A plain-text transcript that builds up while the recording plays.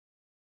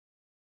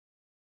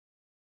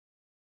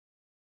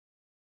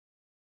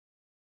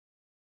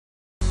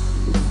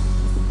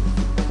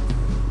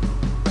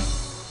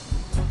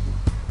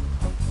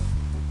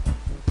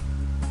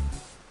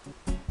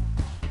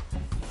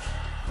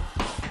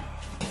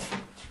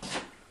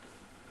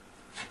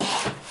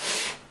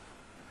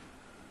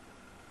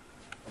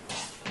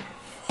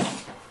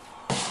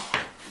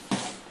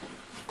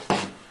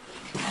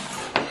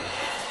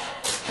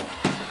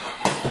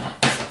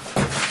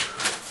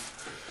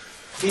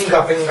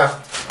Inga pengar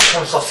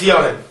från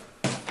socialen.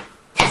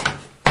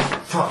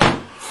 Fan.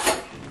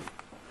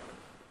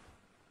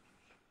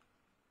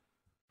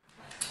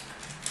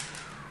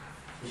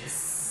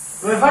 Yes.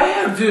 Men vad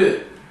är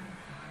du?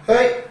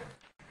 Hej.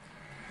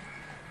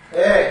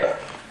 Hej.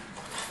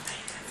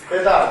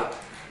 Detta.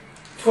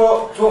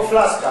 Två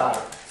flaskor.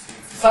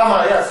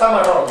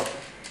 Samma rom.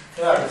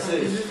 Ja,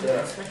 precis. Ja.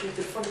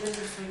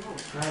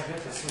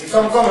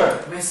 Som kommer.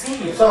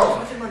 Som.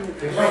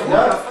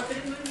 Ja.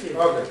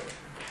 Okej.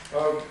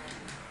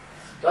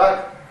 Tack.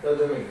 Det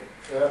är mycket.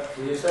 Ja.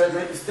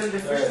 Beställ det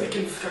först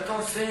vilken du ska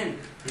ta sen.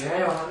 Ja,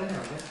 jag har redan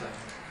detta.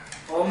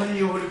 Ja, men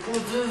jag håller på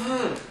att dö.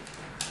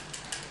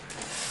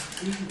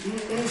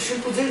 Kör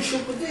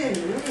på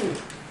den.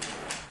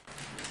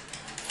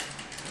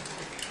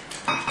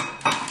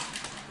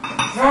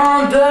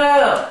 Fan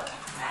dö!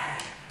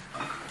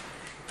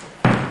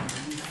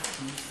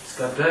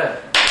 Ska dö.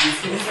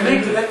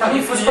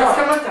 Ni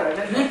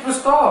får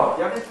stå.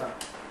 Jag vet vad.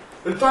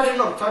 Ta det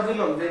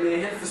långt. Den är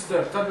helt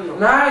förstörd. Ta det långt.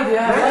 Nej, det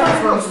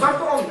är...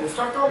 Starta om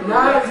det.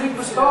 Nej, klick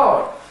på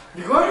start.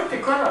 Det går inte,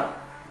 kolla.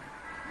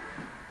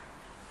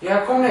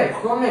 Ja, kom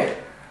ner.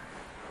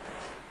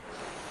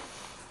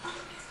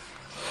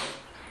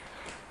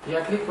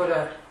 Jag klick på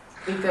det.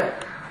 Klick där.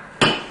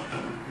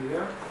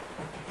 Ja.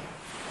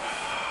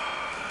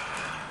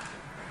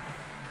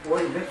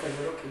 Oj, detta är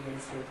okej.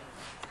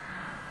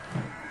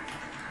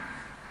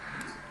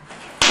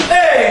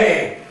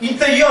 Hej!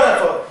 Inte göra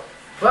så!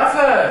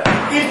 Varför?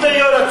 Inte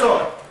göra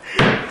så!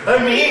 Det är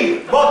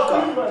min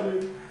vodka!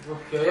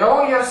 Okej,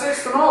 jag är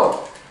 16 år.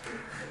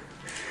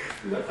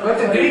 Jag får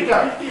inte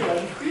dricka.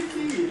 Skit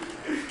i.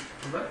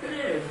 Vad är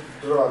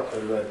det? Dra åt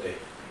helvete.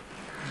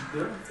 Det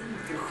är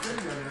inte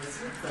skillnad.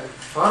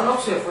 Fan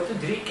också, jag får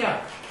inte dricka.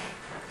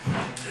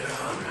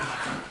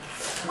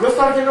 Gå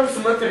starkt genom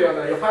som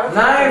materialet.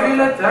 Nej, jag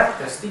vill inte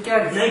akta. Stick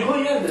här. Nej, gå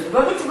igen. Du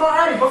behöver inte vara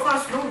arg. Vad fan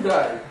slog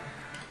dig?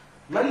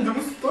 Men du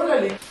måste stå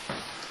där lite.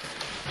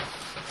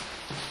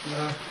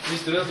 Ja,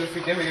 visste du att du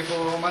fick en vecka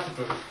på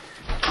matteprovet?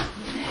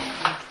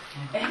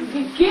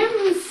 Vilken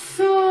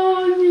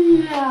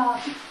Sonja!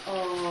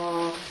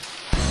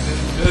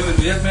 Behöver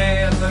du hjälp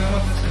med att laga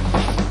mat?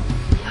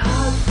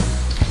 Ja,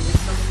 det är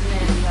så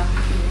snälla.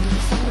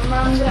 Som de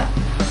andra.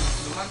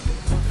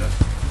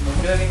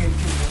 De gör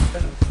ingenting.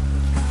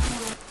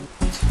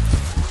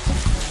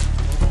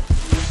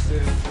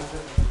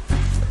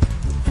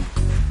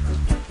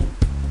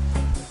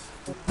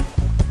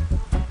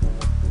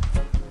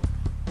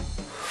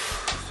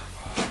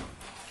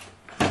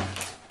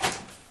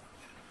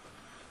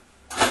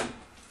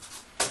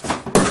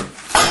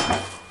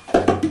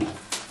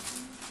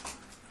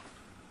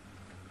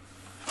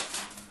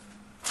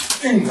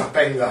 Inga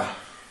pengar.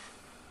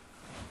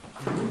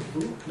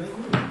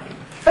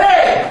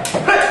 Hej!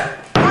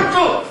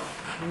 Vänta!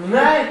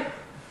 Nej!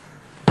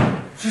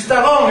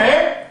 Sista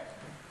gången!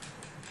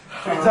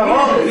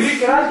 Du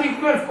dricker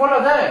allting själv, kolla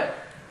där.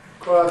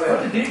 Kolla Du får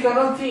där. inte dricka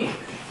någonting.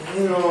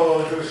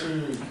 Ja, det är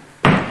sjukt.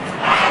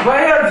 Vad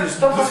är du?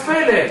 Stoppa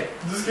spelet.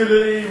 Du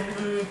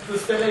skulle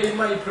ställa in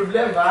mig i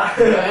problem, va?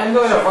 Ja,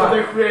 ändå jag För fan.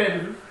 dig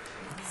själv.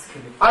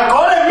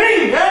 Alkohol är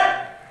min,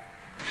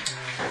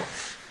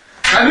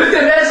 Kan du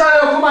inte läsa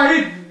och komma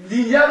hit,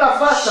 din jävla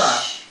farsa?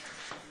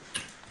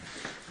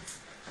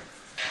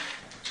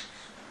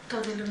 Ta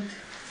det lugnt.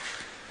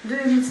 Du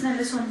är min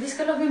snälla son. Vi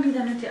ska laga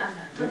middag nu till alla.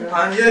 Ta det lugnt.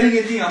 Han gör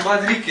ingenting, han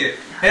bara dricker.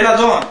 Hela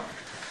dagen.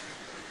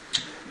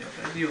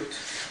 Jävla idiot.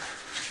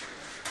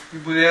 Vi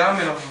borde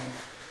anmäla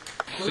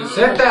honom.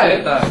 Sätt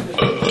där.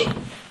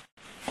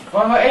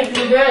 Fan vad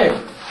äcklig det är.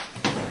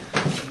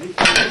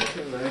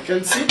 Jag kan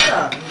inte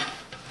sitta.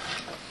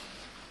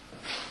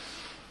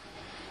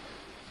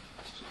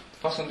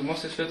 Fastän du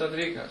måste sluta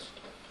dricka.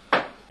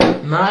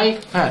 Nej,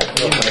 här.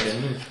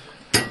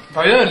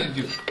 Vad gör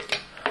du?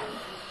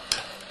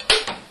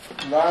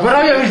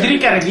 Vadå, jag vill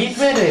dricka det, hit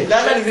med det.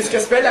 Nej men vi ska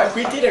spela,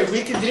 skit i det,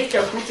 skit i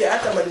dricka, skit i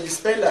äta, men vi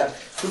spelar.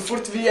 Så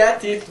fort vi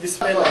ätit, vi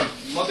spelar.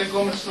 Maten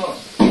kommer snart.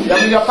 Ja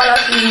men jag kan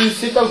alltid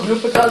sitta och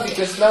gluppa allt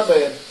lite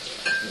snabbare.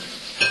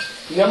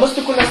 Jag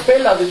måste kunna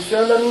spela, det är så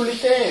jävla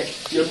roligt det är.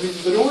 Jag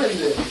blir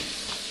beroende.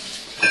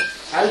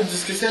 Alltså du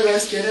ska se vad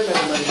jag ska göra med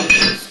den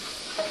här.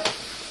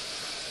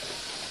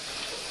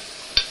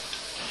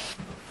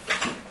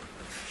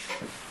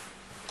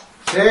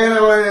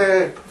 Tjena, vad är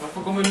det?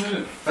 Varför kommer du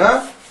nu?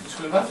 Ha? Du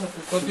skulle vänta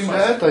för 2 timmar.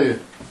 Jag äter ju.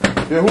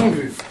 Jag är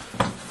hungrig.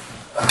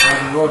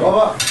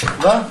 Baba,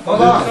 va?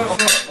 Baba,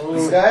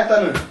 vi ska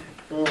äta nu.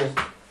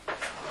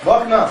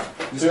 Vakna,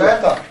 vi ska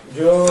äta.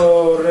 Jag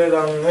har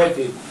redan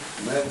ätit.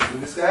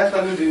 Men vi ska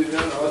äta nu. Du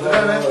har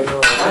redan ätit.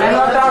 Nej,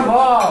 låt han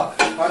vara.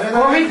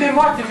 Kom inte i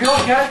maten, vi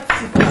orkar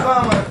inte.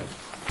 Fan, man.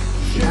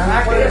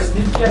 Akta er,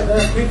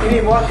 skit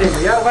i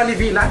maten. Gör vad ni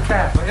vill, akta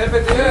er. Vad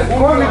helvete gör du?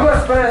 Kom, vi går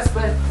och spelar.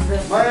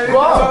 Man är inte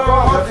bara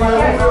mat. Jag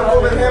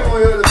kommer hem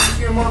och gör det. Vi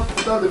ska göra mat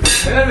på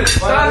tallriken. Helvete,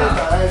 stanna!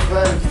 Nej,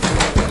 Sverige.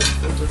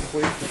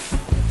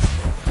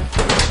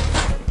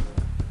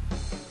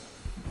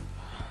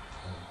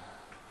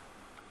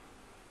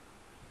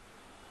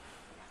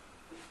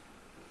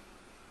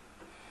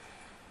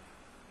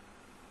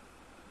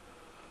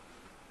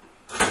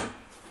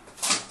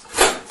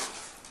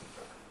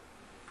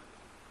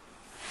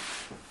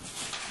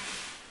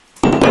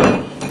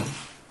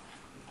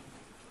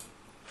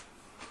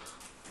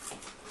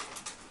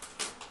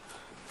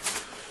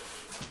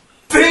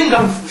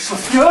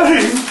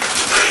 Landförstöring!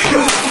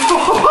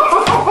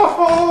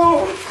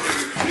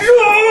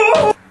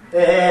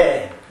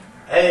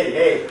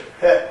 Hej!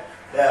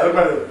 Ja,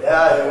 hörde du?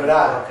 Ja, det var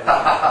där.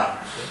 Ja,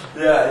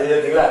 jag är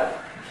jätteglad.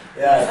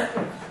 Jag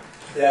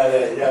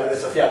är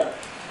så fjärd.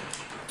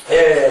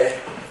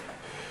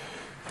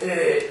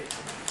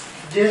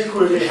 Det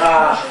skulle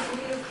ha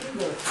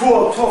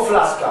två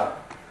flaskor.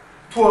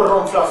 2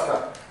 romflaskor.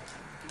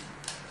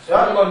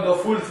 Ja, men då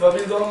fullt. Vad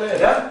vill du ha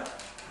med? Ja?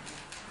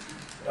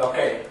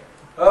 Okej.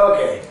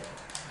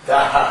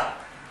 Där.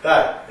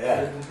 Ja.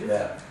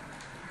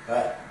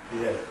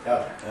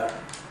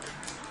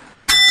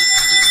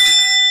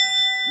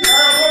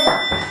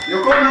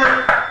 Jag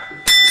kommer!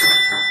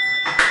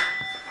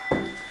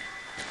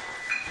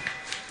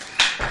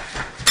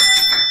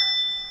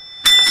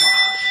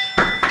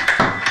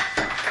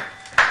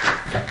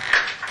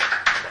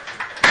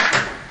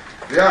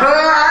 Ja.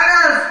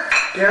 Annars!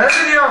 Jag hörde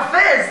ni har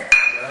fest!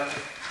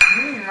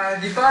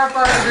 De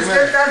pappa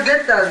beställde allt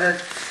detta.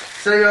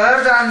 Så jag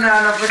hörde han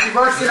har fått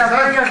tillbaka sina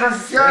pengar från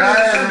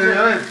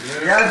socialtjänsten.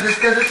 Ja, du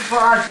ska inte få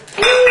allt.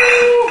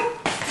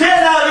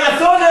 Tjena, mina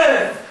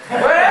soner!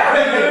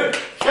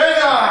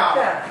 Tjena!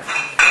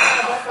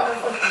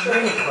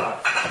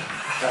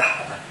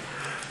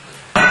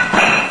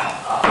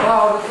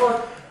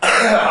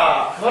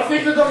 Var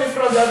fick du dem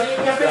ifrån? Jag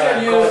hade inga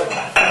pengar ju.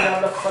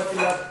 Jävla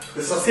fattiga. Det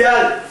är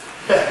socialt!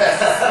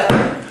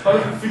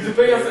 Fick du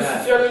pengar för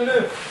socialen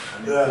nu?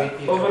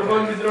 Och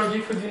barnbidrag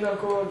gick för din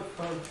alkohol.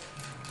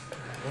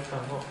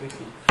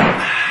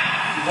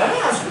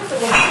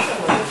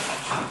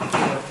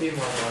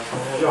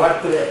 Jag har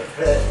inte det.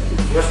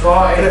 Jag ska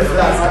ha en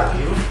flaska.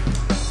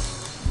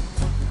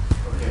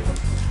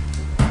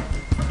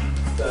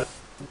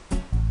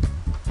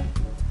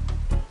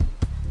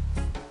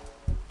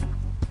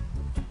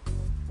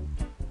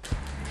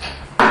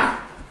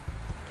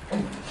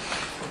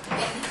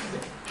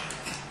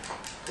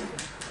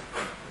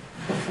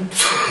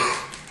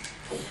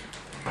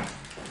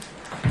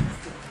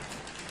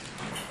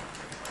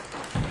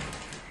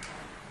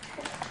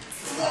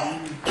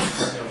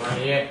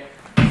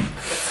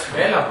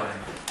 Spela på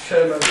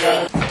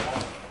den.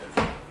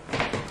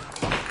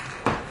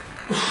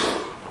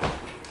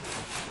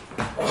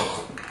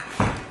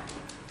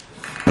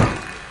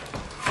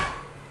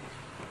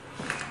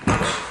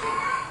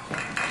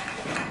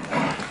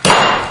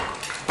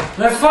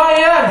 Men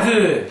fan gör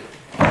du?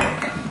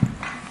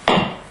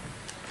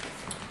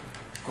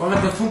 Kolla,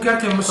 det funkar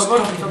inte. Jag måste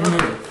stoppa nu.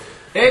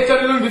 Ta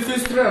det lugnt, det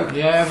finns ström.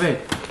 Ja, jag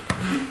vet.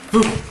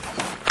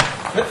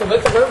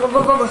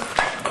 Vänta.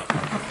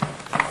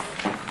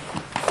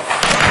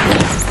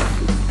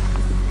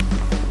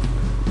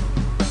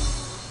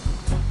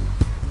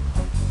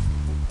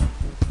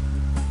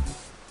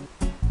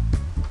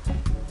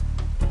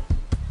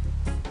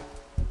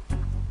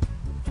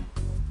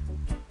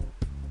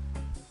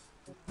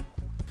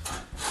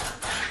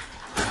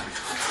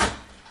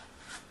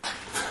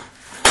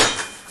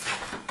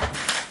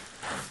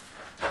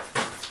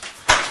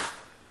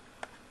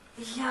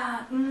 Ja,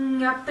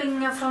 inga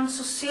pengar från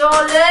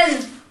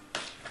socialen.